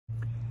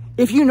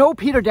If you know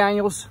Peter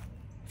Daniels,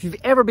 if you've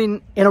ever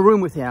been in a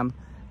room with him,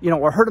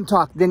 or heard him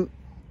talk, then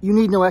you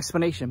need no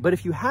explanation. But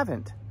if you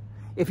haven't,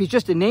 if he's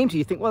just a name to you,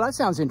 you think, well, that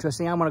sounds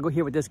interesting. I want to go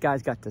hear what this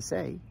guy's got to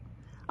say.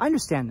 I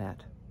understand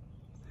that.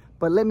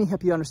 But let me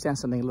help you understand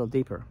something a little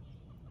deeper.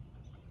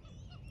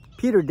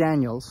 Peter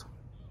Daniels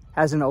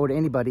hasn't owed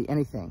anybody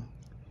anything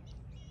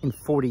in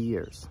 40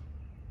 years.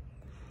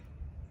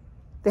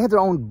 They have their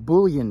own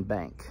bullion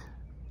bank.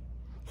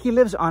 He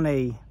lives on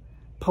a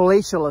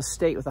palatial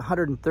estate with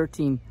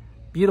 113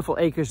 beautiful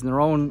acres in their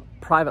own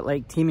private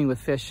lake teeming with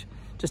fish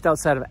just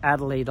outside of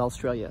Adelaide,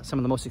 Australia, some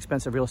of the most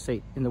expensive real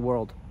estate in the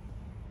world.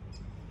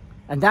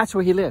 And that's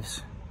where he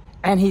lives.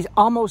 And he's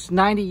almost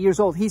 90 years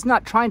old. He's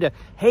not trying to,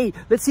 hey,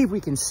 let's see if we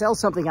can sell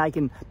something I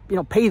can,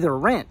 pay the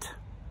rent.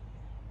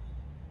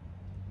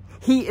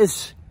 He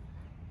is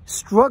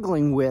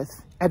struggling with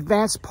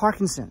advanced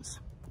Parkinson's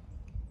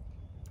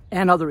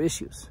and other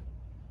issues.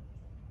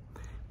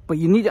 But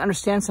you need to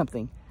understand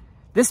something.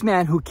 This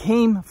man who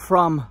came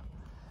from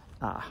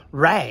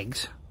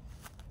rags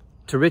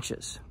to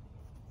riches.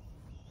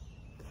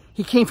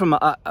 He came from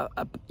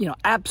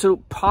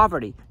absolute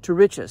poverty to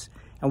riches.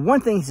 And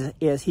one thing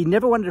is he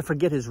never wanted to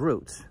forget his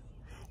roots.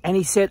 And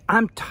he said,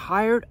 I'm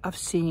tired of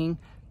seeing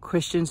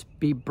Christians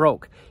be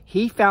broke.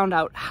 He found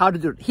out how to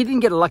do it. He didn't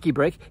get a lucky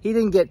break. He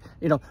didn't get,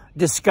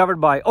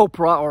 discovered by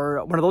Oprah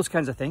or one of those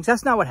kinds of things.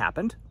 That's not what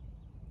happened.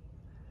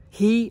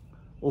 He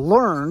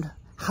learned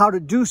how to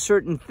do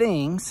certain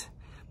things,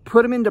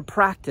 put them into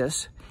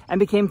practice, and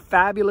became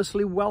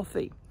fabulously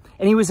wealthy.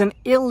 And he was an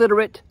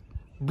illiterate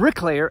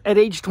bricklayer at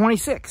age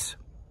 26.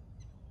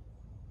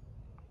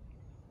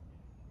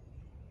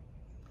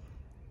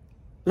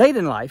 Late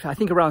in life, I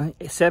think around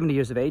 70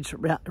 years of age,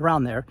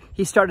 around there,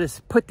 he started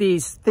to put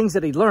these things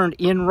that he learned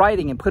in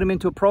writing and put them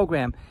into a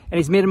program. And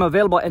he's made them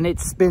available. And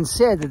it's been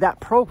said that that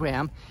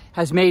program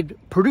has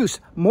produced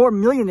more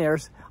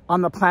millionaires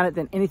on the planet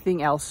than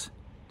anything else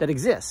that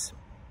exists.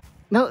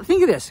 Now,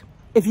 think of this.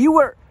 If you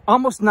were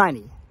almost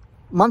 90,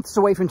 months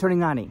away from turning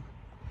 90,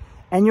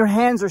 and your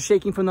hands are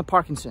shaking from the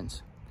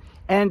Parkinson's,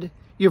 and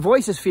your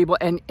voice is feeble,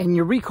 and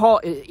your recall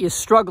is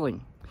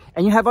struggling,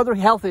 and you have other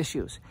health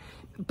issues,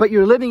 but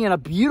you're living in a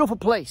beautiful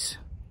place,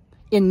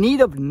 in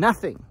need of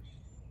nothing,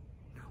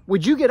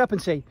 would you get up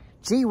and say,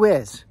 gee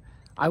whiz,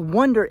 I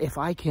wonder if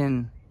I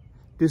can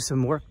do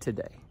some work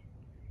today?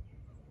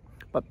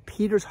 But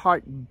Peter's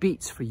heart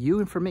beats for you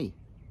and for me.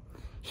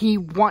 He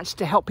wants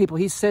to help people.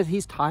 He says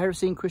he's tired of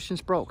seeing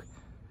Christians broke.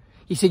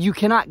 He said, you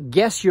cannot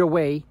guess your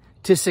way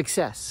to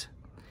success.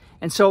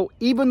 And so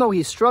even though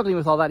he's struggling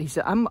with all that, he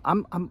said,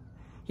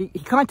 he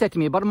contacted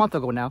me about a month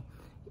ago now,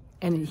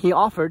 and he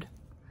offered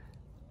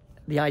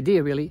the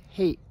idea, really,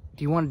 hey,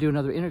 do you want to do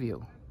another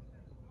interview?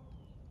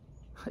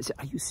 I said,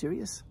 are you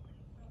serious?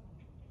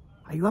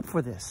 Are you up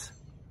for this?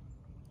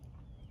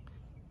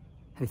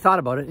 And he thought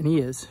about it, and he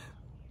is.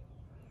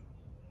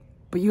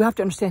 But you have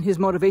to understand his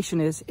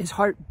motivation is, his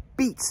heart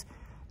beats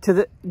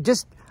to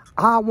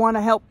I want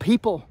to help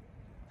people.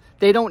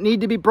 They don't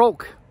need to be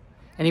broke.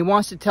 And he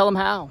wants to tell them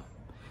how.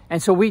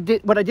 And so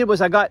what I did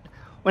was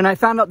when I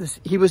found out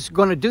he was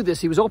going to do this,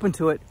 he was open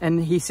to it.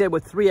 And he said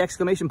with 3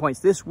 exclamation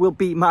points, this will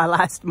be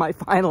my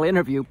final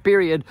interview,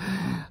 period.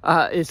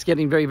 It's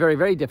getting very, very,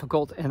 very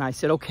difficult. And I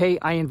said, okay,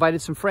 I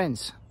invited some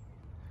friends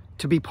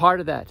to be part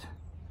of that.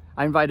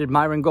 I invited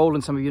Myron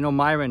Golden. Some of you know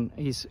Myron.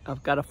 He's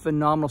got a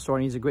phenomenal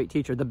story, and he's a great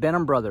teacher. The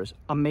Benham brothers,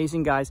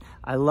 amazing guys.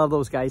 I love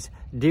those guys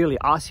dearly.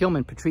 Os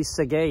Hillman, Patrice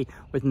Segay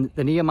with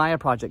the Nehemiah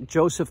Project,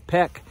 Joseph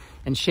Peck,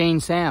 and Shane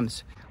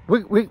Sams.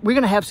 We're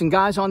going to have some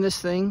guys on this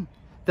thing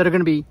that are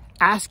going to be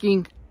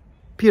asking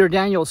Peter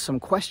Daniels some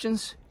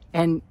questions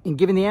and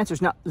giving the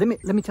answers. Now, let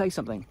me tell you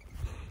something.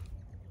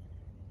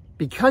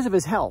 Because of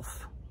his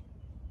health,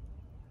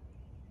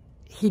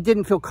 he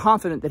didn't feel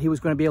confident that he was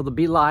going to be able to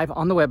be live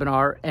on the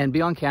webinar and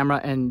be on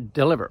camera and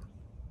deliver,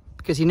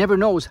 because he never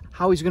knows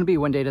how he's going to be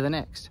one day to the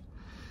next.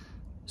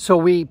 So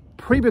we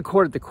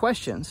pre-recorded the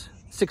questions,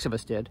 6 of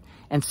us did,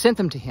 and sent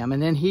them to him,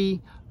 and then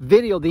he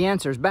videoed the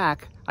answers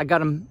back. I got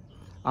them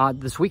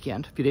this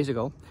weekend, a few days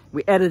ago.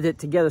 We edited it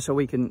together so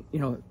we can,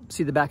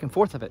 see the back and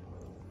forth of it.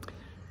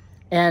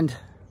 And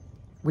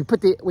we put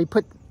the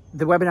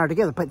webinar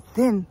together. But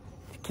then,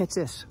 catch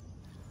this.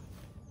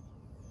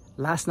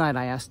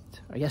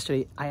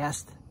 Yesterday I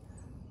asked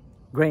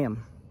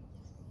Graham,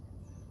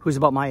 who's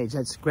about my age.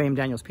 That's Graham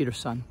Daniels, Peter's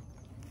son,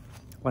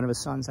 one of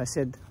his sons. I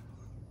said,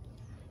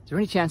 is there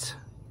any chance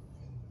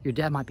your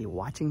dad might be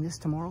watching this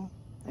tomorrow?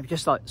 I've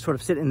just sort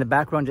of sit in the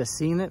background just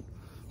seeing it.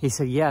 He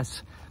said,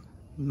 yes,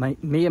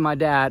 me and my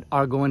dad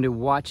are going to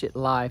watch it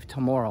live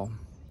tomorrow.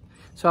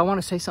 So I want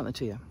to say something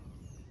to you.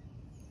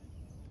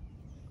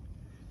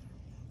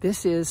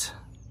 This is,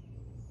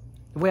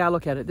 the way I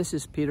look at it, this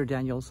is Peter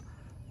Daniels'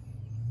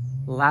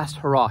 last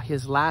hurrah,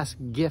 his last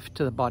gift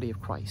to the body of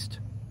Christ.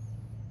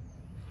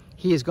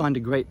 He has gone to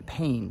great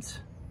pains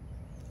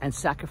and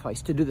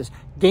sacrifice to do this,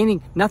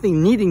 gaining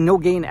nothing, needing no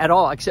gain at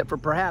all, except for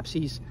perhaps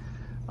he's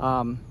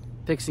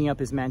fixing up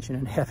his mansion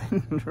in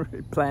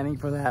heaven, planning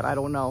for that. I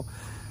don't know.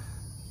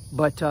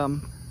 But so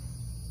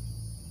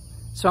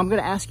I'm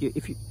going to ask you,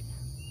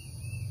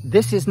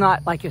 This is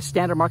not like a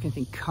standard marketing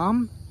thing.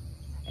 Come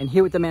and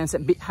hear what the man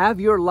said. Have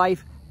your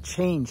life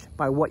changed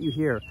by what you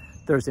hear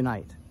Thursday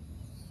night.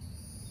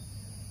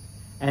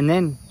 And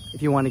then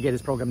if you want to get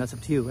his program, that's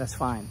up to you. That's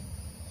fine.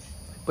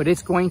 But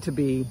it's going to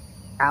be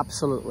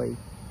absolutely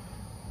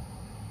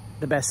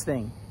the best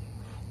thing.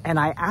 And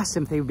I asked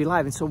him if they would be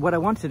live. And so what I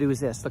wanted to do is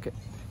this. Look,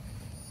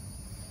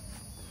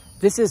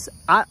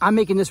 I'm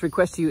making this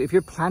request to you. If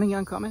you're planning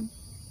on coming,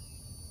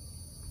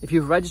 if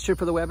you've registered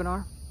for the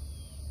webinar,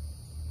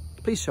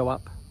 please show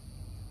up.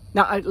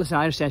 Now, listen,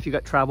 I understand if you've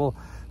got travel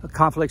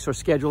conflicts or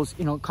schedules,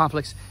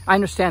 conflicts. I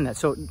understand that.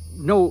 So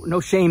no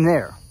shame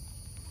there.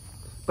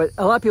 But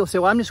a lot of people say,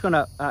 well, I'm just going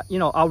to,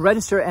 I'll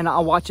register and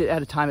I'll watch it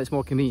at a time that's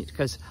more convenient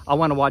because I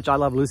want to watch I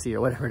Love Lucy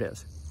or whatever it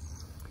is.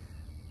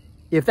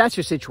 If that's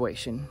your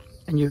situation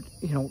and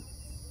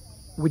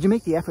would you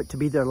make the effort to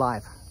be there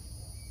live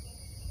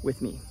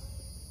with me?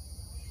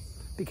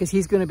 Because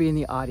he's going to be in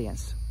the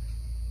audience.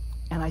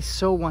 And I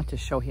so want to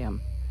show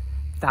him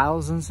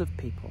thousands of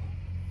people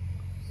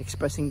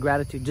expressing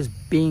gratitude, just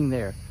being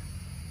there,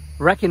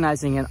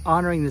 recognizing and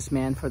honoring this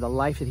man for the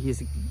life that he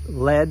has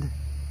led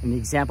and the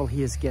example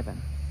he has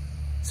given.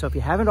 So if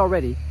you haven't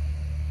already,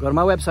 go to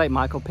my website,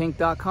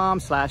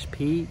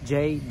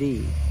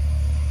 michaelpink.com/PJD,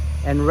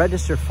 and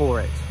register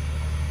for it.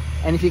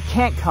 And if you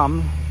can't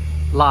come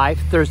live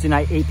Thursday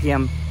night, 8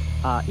 p.m.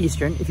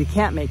 Eastern, if you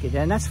can't make it,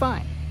 then that's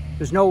fine.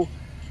 There's no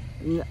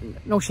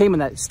shame in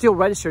that. Still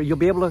register. You'll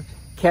be able to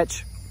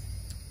catch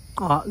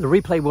the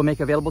replay we'll make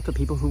available to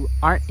people who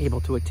aren't able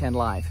to attend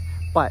live.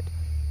 But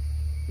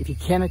if you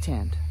can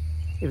attend,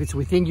 if it's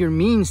within your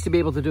means to be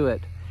able to do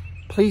it,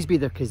 please be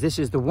there, because this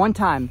is the one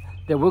time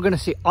that we're going to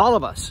see all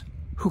of us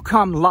who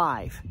come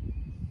live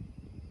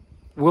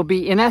will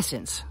be, in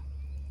essence,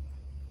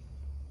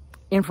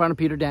 in front of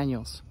Peter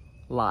Daniels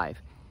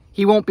live.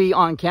 He won't be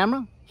on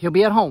camera. He'll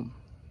be at home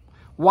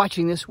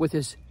watching this with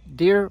his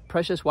dear,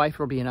 precious wife,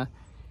 Robina,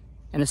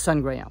 and his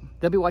son, Graham.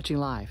 They'll be watching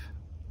live.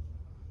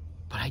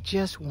 But I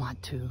just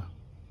want to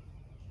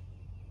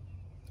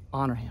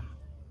honor him.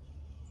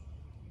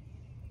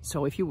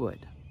 So if you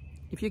would,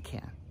 if you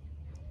can,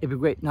 it'd be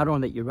great not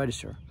only that you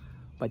register,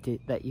 but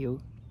that you,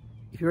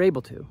 if you're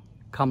able to,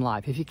 come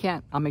live. If you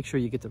can't, I'll make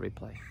sure you get the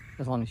replay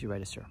as long as you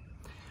register.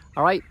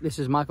 All right, this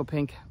is Michael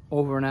Pink,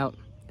 over and out.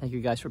 Thank you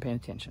guys for paying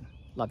attention.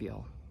 Love you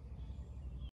all.